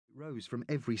rose from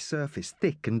every surface,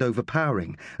 thick and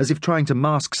overpowering, as if trying to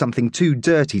mask something too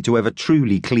dirty to ever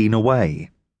truly clean away.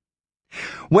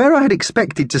 Where I had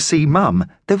expected to see Mum,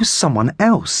 there was someone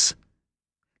else.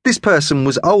 This person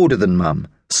was older than Mum,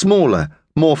 smaller,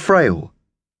 more frail.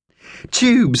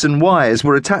 Tubes and wires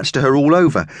were attached to her all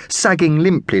over, sagging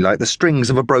limply like the strings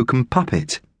of a broken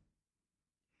puppet.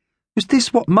 Was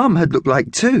this what Mum had looked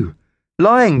like too,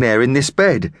 lying there in this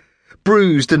bed,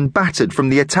 bruised and battered from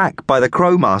the attack by the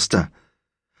Crowmaster?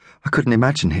 I couldn't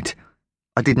imagine it.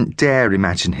 I didn't dare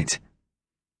imagine it.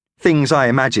 Things I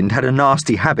imagined had a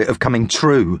nasty habit of coming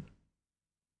true.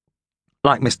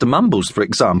 Like Mr. Mumbles, for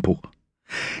example.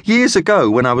 Years ago,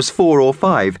 when I was 4 or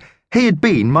 5, he had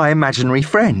been my imaginary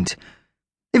friend.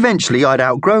 Eventually, I'd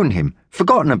outgrown him,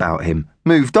 forgotten about him,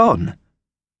 moved on.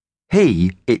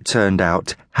 He, it turned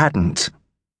out, hadn't.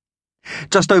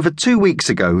 Just over 2 weeks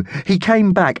ago, he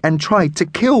came back and tried to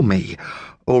kill me.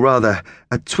 Or rather,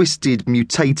 a twisted,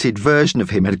 mutated version of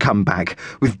him had come back,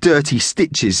 with dirty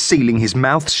stitches sealing his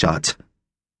mouth shut.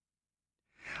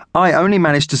 I only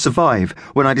managed to survive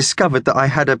when I discovered that I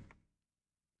had a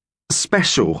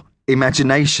special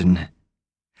imagination.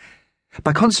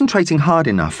 By concentrating hard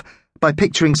enough, by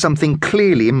picturing something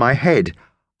clearly in my head,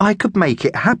 I could make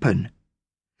it happen.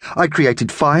 I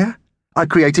created fire, I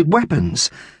created weapons,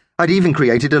 I'd even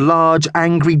created a large,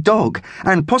 angry dog,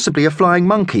 and possibly a flying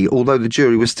monkey, although the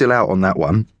jury was still out on that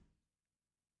one.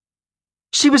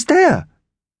 She was there.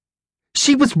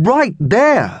 She was right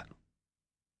there.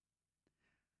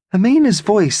 Amina's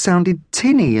voice sounded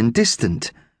tinny and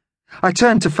distant. I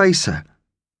turned to face her.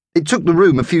 It took the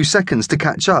room a few seconds to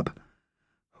catch up.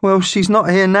 Well, she's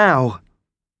not here now.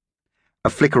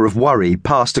 A flicker of worry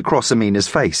passed across Amina's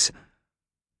face.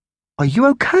 Are you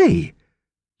okay?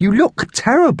 You look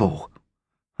terrible.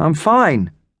 I'm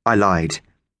fine, I lied.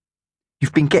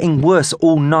 You've been getting worse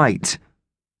all night.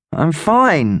 I'm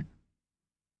fine.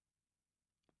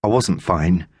 I wasn't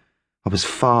fine. I was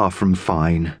far from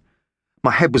fine. My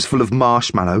head was full of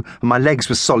marshmallow and my legs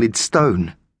were solid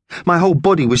stone. My whole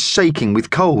body was shaking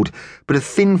with cold, but a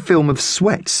thin film of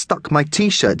sweat stuck my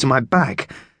t-shirt to my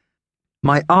back.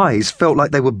 My eyes felt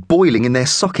like they were boiling in their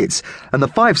sockets, and the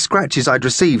 5 scratches I'd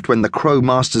received when the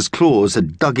Crowmaster's claws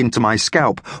had dug into my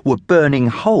scalp were burning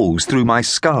holes through my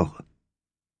skull.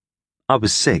 I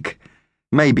was sick,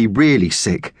 maybe really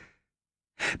sick.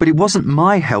 But it wasn't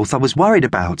my health I was worried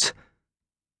about.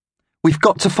 We've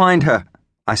got to find her,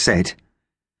 I said.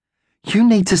 You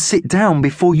need to sit down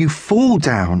before you fall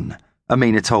down,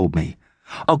 Amina told me.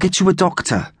 I'll get you a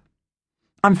doctor.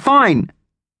 I'm fine,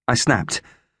 I snapped,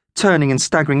 turning and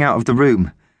staggering out of the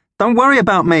room. Don't worry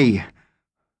about me.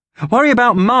 Worry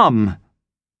about Mum.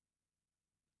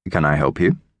 Can I help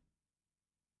you?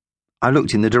 I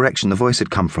looked in the direction the voice had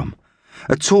come from.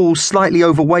 A tall, slightly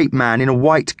overweight man in a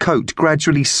white coat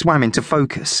gradually swam into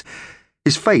focus.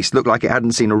 His face looked like it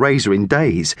hadn't seen a razor in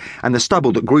days, and the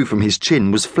stubble that grew from his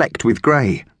chin was flecked with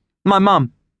grey. My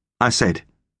mum, I said.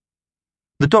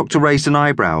 The doctor raised an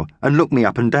eyebrow and looked me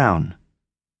up and down.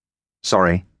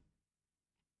 Sorry.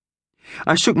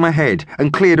 I shook my head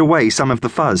and cleared away some of the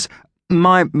fuzz.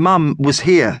 My mum was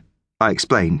here, I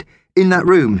explained, in that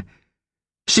room.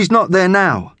 She's not there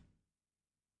now.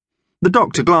 The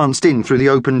doctor glanced in through the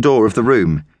open door of the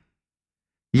room.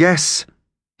 Yes,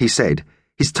 he said,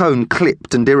 his tone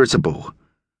clipped and irritable.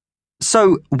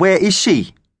 So, where is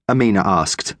she? Amina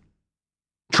asked.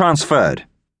 Transferred.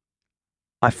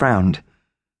 I frowned.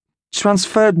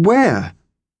 Transferred where?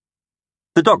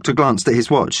 The doctor glanced at his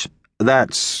watch.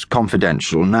 That's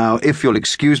confidential. Now, if you'll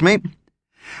excuse me.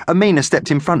 Amina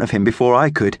stepped in front of him before I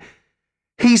could.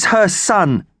 He's her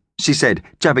son, she said,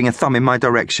 jabbing a thumb in my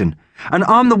direction. And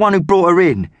I'm the one who brought her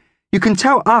in. You can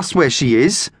tell us where she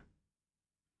is.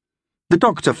 The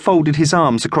doctor folded his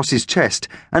arms across his chest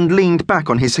and leaned back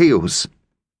on his heels.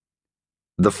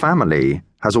 The family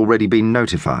has already been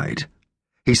notified,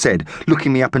 he said,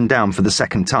 looking me up and down for the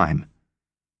second time.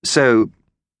 So,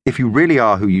 if you really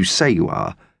are who you say you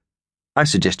are, I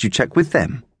suggest you check with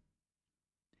them.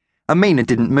 Amina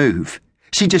didn't move.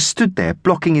 She just stood there,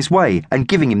 blocking his way and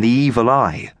giving him the evil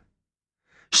eye.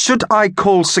 Should I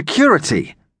call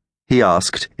security? He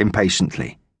asked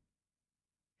impatiently.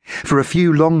 For a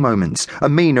few long moments,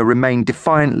 Amina remained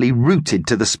defiantly rooted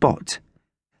to the spot.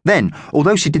 Then,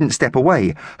 although she didn't step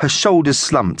away, her shoulders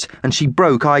slumped and she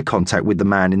broke eye contact with the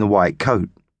man in the white coat.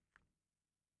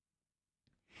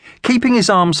 Keeping his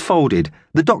arms folded,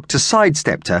 the doctor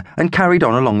sidestepped her and carried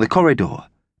on along the corridor.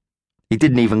 He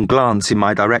didn't even glance in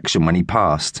my direction when he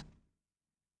passed.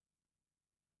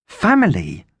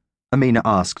 Family? Amina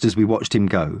asked as we watched him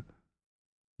go.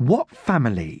 What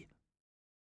family?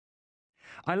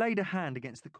 I laid a hand against the